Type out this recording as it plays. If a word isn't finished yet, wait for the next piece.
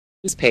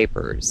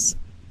newspapers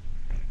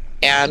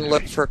and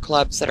look for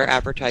clubs that are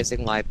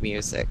advertising live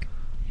music.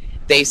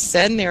 They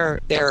send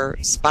their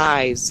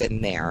spies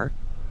in there,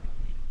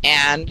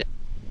 and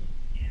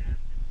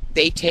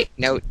they take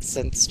notes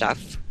and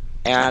stuff.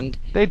 And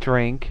they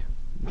drink.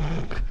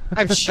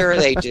 I'm sure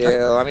they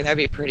do. I mean, that'd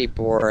be pretty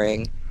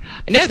boring.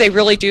 No, they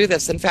really do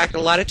this. In fact,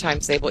 a lot of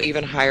times they will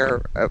even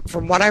hire,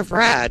 from what I've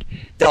read,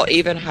 they'll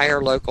even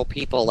hire local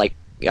people like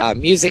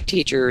music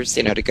teachers,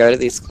 to go to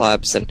these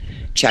clubs and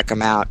check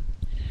them out.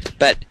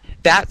 But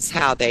that's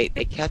how they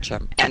catch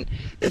them. And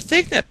the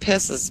thing that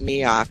pisses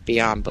me off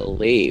beyond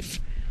belief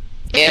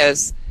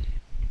is,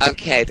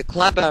 okay, the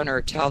club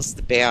owner tells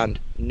the band,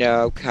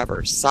 no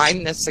cover.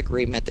 Sign this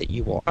agreement that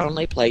you will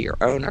only play your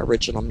own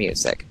original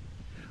music.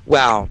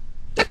 Well,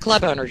 the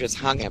club owner just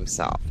hung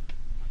himself,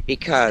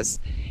 because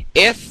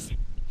if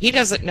he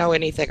doesn't know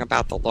anything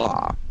about the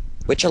law,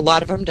 which a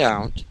lot of them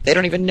don't, they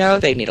don't even know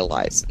they need a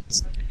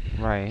license.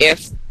 Right.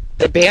 If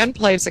the band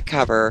plays a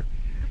cover,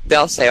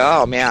 they'll say,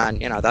 oh man,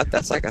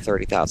 that's like a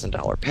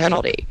 $30,000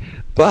 penalty.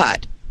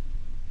 But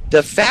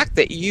the fact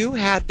that you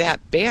had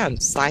that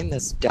band sign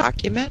this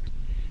document,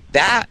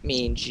 that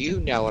means you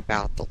know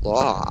about the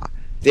law.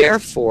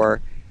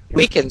 Therefore,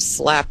 we can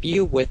slap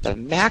you with the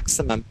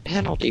maximum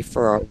penalty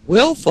for a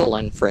willful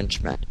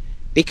infringement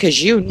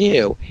because you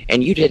knew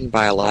and you didn't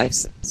buy a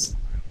license.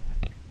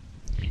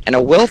 And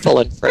a willful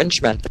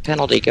infringement, the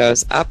penalty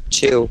goes up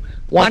to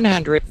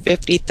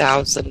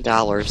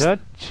 $150,000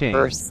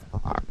 per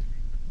song.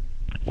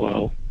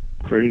 Wow,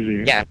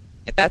 crazy. Yeah,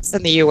 that's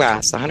in the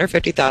U.S.,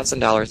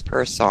 $150,000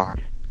 per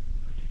song.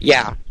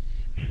 Yeah,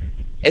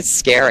 it's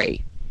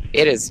scary.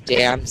 It is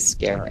damn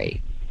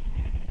scary.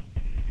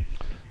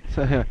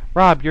 So,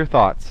 Rob, your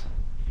thoughts?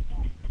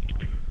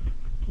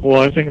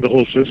 Well, I think the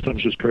whole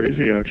system's just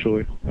crazy,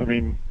 actually. I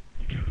mean,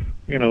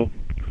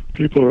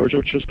 people are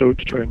just out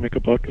to try and make a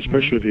buck,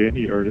 especially the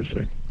indie artists.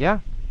 Yeah.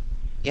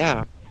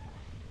 Yeah.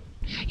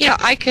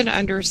 I can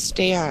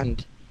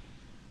understand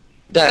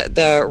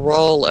the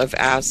role of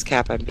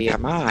ASCAP and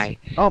BMI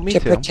to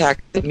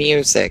protect the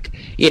music.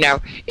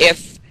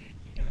 If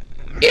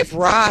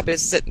Rob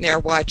is sitting there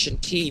watching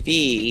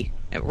TV,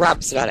 and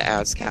Rob's not an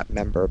ASCAP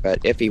member, but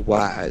if he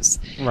was,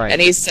 right, and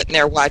he's sitting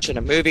there watching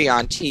a movie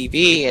on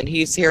TV and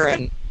he's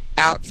hearing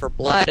Out for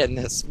Blood in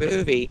this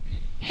movie,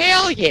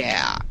 hell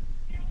yeah.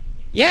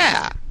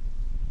 Yeah.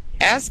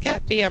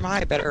 ASCAP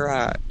BMI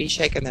better be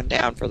shaking them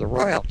down for the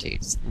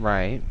royalties.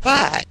 Right.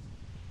 But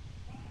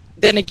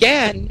then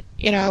again,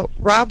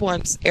 Rob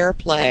wants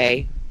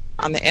airplay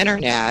on the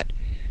internet,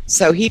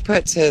 so he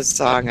puts his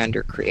song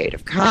under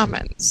Creative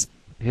Commons.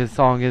 His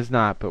song is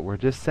not, but we're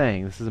just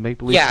saying this is a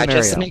make-believe scenario. Yeah,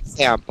 just an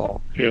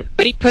example. Yep.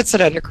 But he puts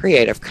it under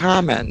Creative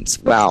Commons.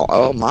 Well,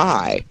 oh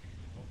my,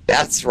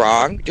 that's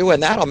wrong. Doing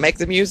that'll make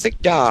the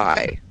music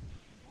die.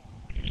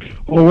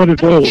 Well, what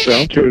it boils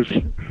down to is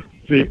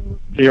the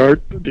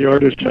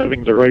artist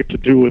having the right to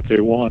do what they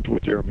want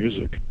with their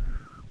music.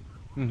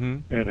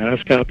 Mm-hmm. And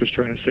ASCAP is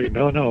trying to say,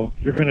 no,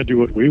 you're going to do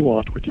what we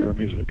want with your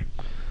music.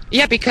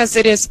 Yeah, because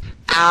it is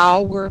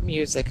our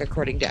music,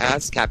 according to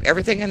ASCAP.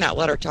 Everything in that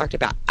letter talked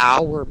about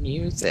our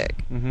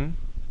music. Mm-hmm.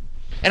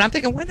 And I'm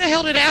thinking, when the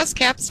hell did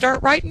ASCAP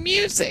start writing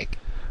music?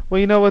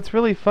 Well, what's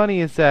really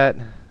funny is that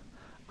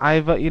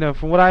I've,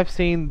 from what I've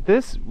seen,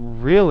 this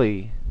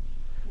really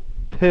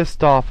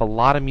pissed off a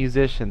lot of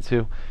musicians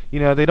who,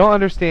 they don't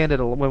understand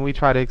it when we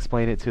try to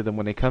explain it to them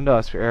when they come to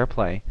us for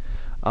airplay,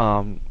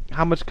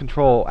 how much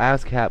control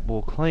ASCAP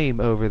will claim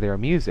over their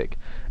music.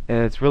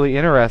 And it's really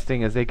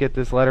interesting as they get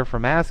this letter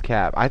from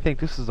ASCAP. I think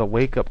this is a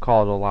wake-up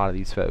call to a lot of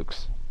these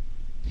folks.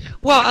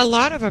 Well, a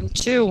lot of them,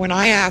 too, when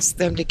I ask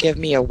them to give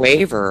me a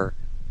waiver,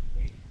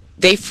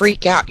 they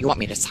freak out. You want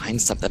me to sign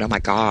something? Oh, my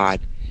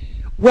God.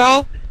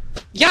 Well,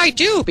 yeah, I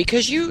do,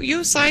 because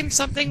you signed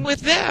something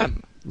with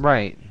them.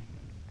 Right.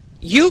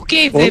 You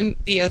gave them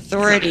the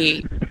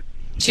authority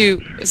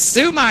to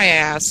sue my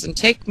ass and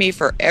take me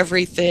for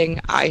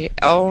everything I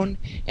own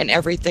and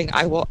everything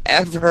I will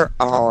ever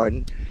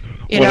own.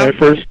 When I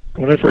first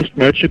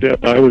met you,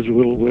 Deb, I was a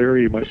little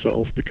wary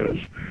myself, because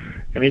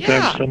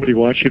anytime somebody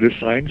wants you to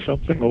sign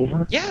something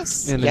over,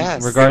 yes,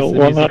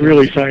 not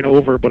really sign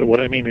over, but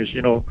what I mean is,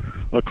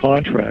 a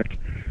contract.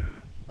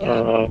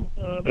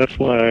 That's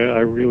why I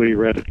really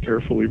read it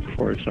carefully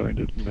before I signed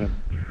it, and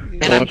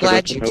then I'm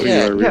glad you did.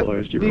 I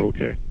realized you were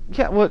okay.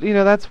 Yeah, well,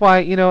 that's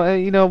why,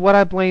 what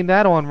I blame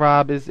that on,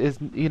 Rob, is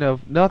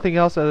nothing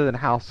else other than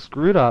how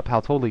screwed up,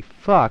 how totally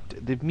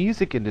fucked the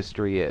music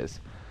industry is.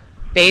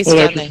 Based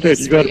on the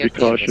history you got to be of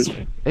cautious.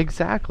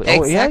 Exactly.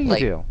 Oh, yeah, you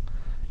do.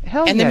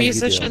 Hell and yeah, the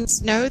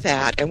musicians know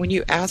that, and when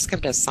you ask them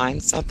to sign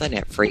something,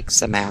 it freaks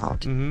them out.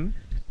 Mm-hmm.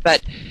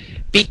 But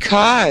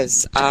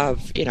because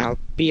of,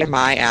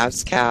 BMI,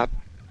 ASCAP,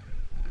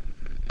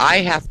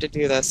 I have to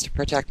do this to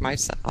protect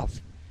myself.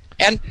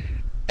 And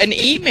an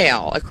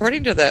email,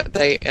 according to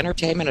the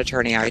entertainment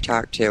attorney I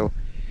talked to,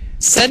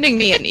 sending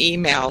me an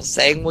email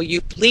saying, will you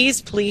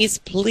please, please,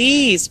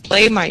 please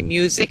play my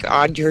music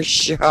on your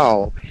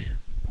show?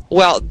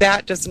 Well,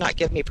 that does not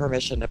give me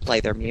permission to play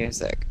their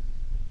music.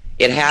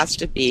 It has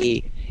to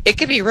be It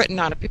can be written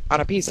on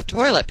a piece of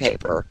toilet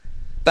paper,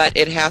 but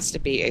it has to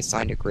be a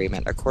signed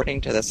agreement,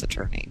 according to this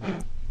attorney.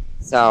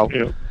 So,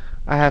 Yeah.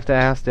 I have to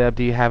ask Deb,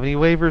 do you have any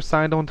waivers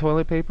signed on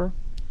toilet paper?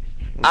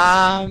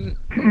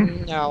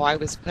 no, I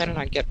was planning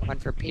on getting one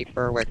for Pete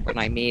Berwick when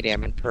I meet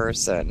him in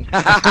person.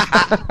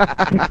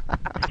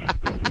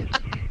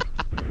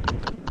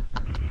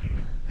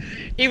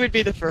 He would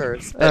be the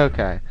first.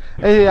 Okay.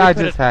 I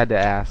just had to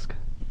ask.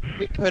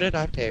 We put it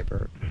on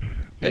paper.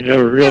 And you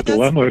have a real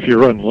dilemma if you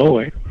run low,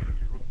 eh?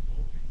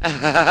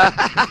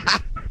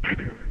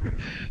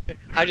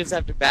 I just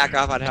have to back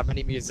off on how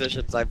many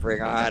musicians I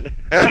bring on.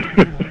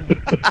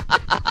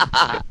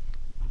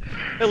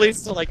 At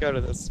least till I go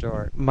to the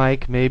store.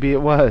 Mike, maybe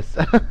it was.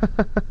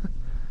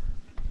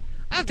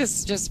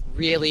 This just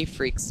really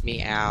freaks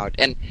me out.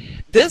 And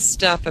this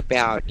stuff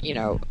about,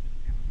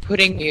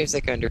 putting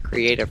music under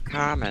Creative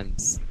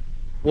Commons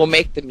will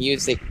make the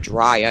music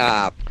dry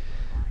up.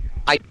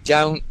 I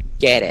don't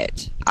get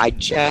it. I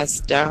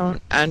just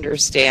don't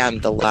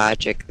understand the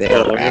logic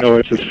there.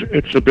 Well,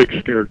 it's a big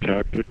scare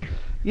tactic.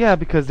 Yeah,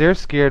 because they're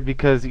scared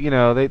because,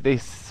 they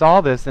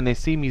saw this and they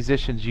see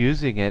musicians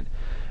using it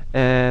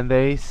and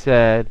they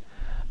said,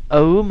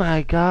 oh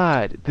my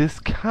God, this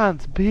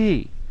can't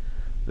be.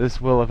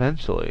 This will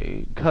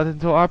eventually cut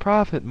into our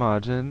profit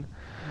margin.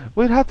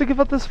 We'd have to give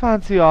up this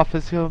fancy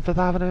office here on Fifth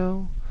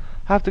Avenue.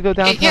 Have to go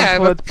downtown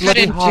towards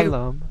bloody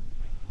Harlem.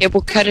 It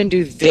will cut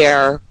into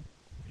their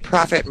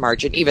profit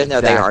margin, even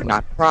though they are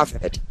not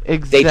profit.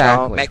 Exactly. They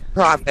don't make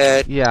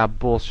profit. Yeah,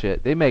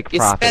 bullshit. They make you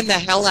profit. You spend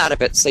the hell out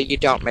of it so you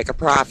don't make a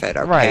profit,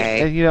 okay?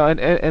 Right.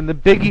 And the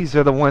biggies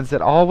are the ones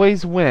that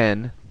always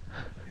win,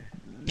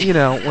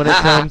 when it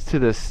comes to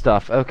this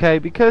stuff, okay?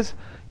 Because,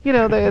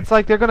 it's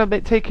like they're going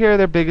to take care of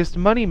their biggest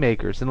money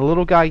makers. And the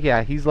little guy,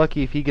 yeah, he's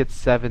lucky if he gets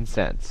 7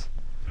 cents.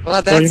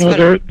 Well, that's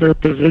their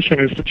position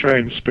is to try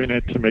and spin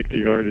it to make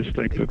the artist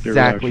think that they're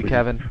actually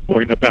Kevin.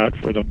 going to bat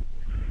for them.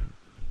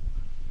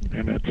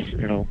 And it's,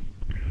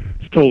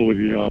 it's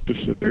totally the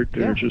opposite.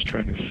 They're just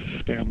trying to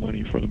stand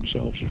money for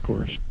themselves, of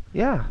course.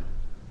 Yeah.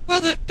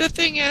 Well, the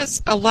thing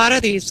is, a lot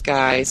of these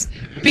guys,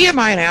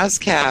 BMI and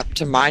ASCAP,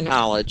 to my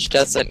knowledge,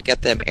 doesn't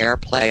get them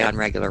airplay on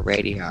regular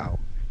radio.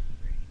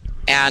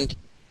 And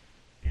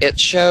it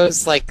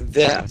shows like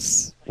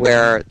this,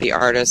 where the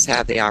artists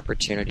have the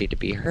opportunity to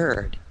be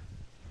heard.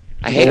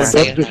 I hate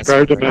saying that.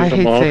 I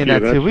hate saying that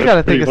too. We got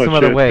to think of some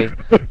other way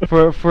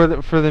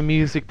for the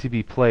music to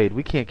be played.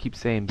 We can't keep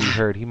saying "be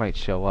heard." He might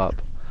show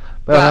up.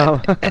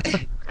 But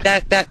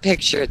that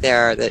picture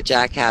there that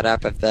Jack had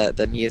up of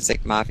the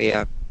music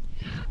mafia,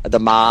 the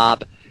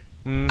mob.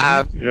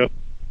 Mm-hmm. Yep.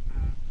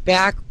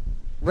 Back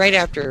right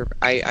after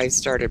I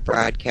started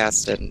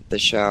broadcasting the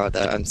show,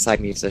 the Unside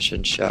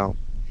Musician show,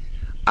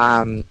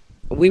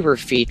 we were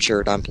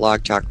featured on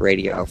Blog Talk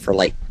Radio for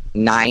like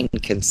 9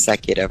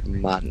 consecutive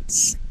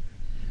months.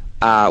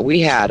 We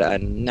had a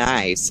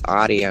nice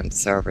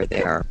audience over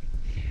there.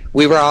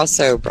 We were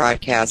also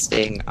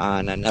broadcasting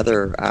on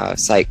another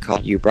site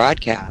called You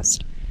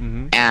Broadcast,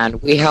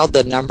 and we held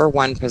the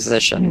 #1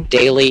 position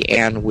daily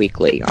and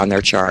weekly on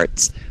their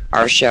charts.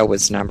 Our show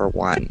was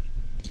 #1.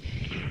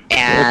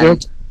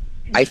 And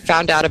I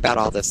found out about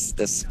all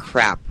this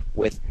crap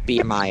with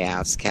BMI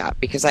ASCAP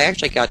because I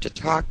actually got to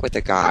talk with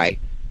a guy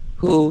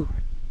who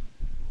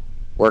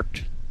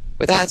worked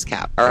with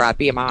ASCAP, or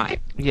BMI.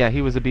 Yeah,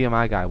 he was a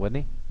BMI guy, wasn't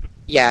he?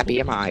 Yeah,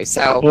 BMI.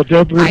 So. Well,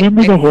 Deb,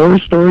 remember the horror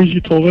stories you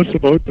told us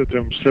about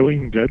them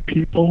selling dead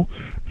people?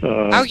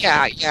 Oh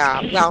yeah.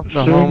 Well,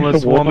 the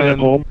homeless woman at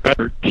home had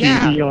her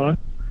TV on.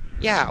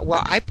 Yeah.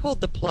 Well, I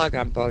pulled the plug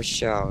on both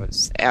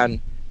shows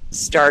and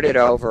started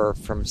over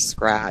from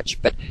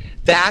scratch. But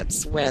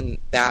that's when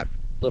that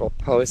little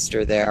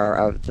poster there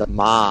of the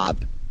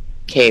mob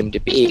came to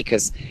be,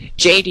 because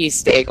J.D.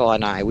 Stagel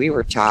and I, we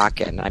were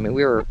talking. I mean,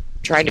 we were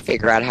trying to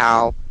figure out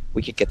how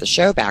we could get the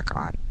show back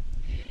on.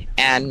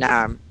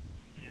 And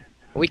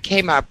we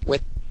came up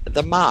with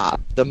the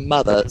mob, the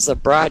mothers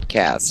of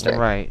broadcasting.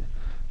 Right.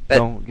 But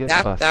don't get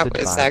busted that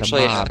was by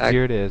actually the mob.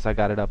 Here it is. I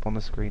got it up on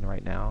the screen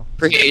right now.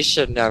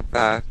 Creation of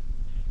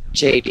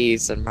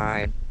JD's and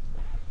mine.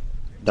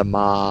 The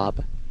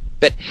mob.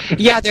 But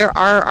yeah, there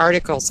are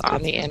articles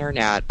on the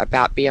internet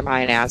about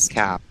BMI and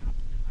ASCAP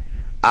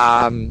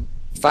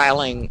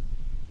filing.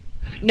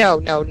 No.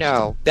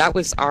 That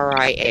was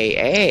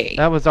RIAA.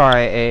 That was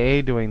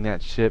RIAA doing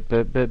that shit,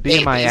 but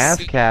BMI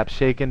ASCAP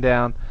shaking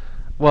down.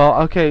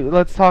 Well, okay,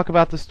 let's talk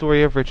about the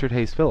story of Richard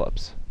Hayes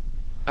Phillips.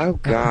 Oh,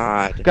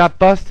 God. Got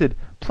busted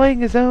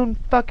playing his own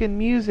fucking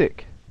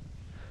music.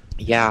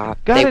 Yeah.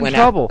 Got in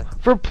trouble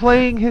for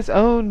playing his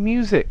own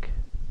music.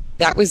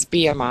 That was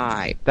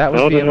BMI. That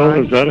was How BMI? the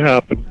hell does that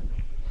happen?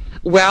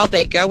 Well,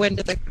 they go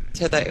into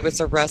it was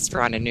a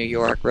restaurant in New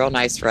York, real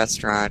nice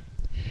restaurant.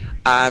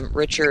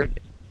 Richard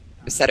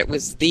said it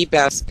was the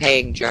best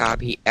paying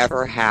job he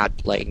ever had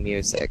playing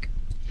music.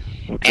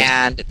 Okay.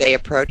 And they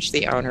approached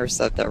the owners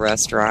of the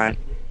restaurant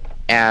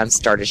and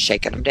started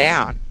shaking him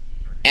down.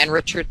 And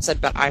Richard said,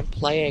 but I'm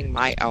playing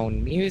my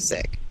own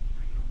music.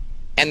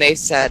 And they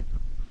said,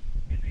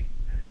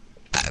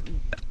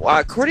 well,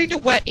 according to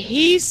what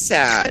he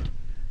said,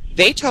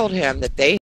 They told him that they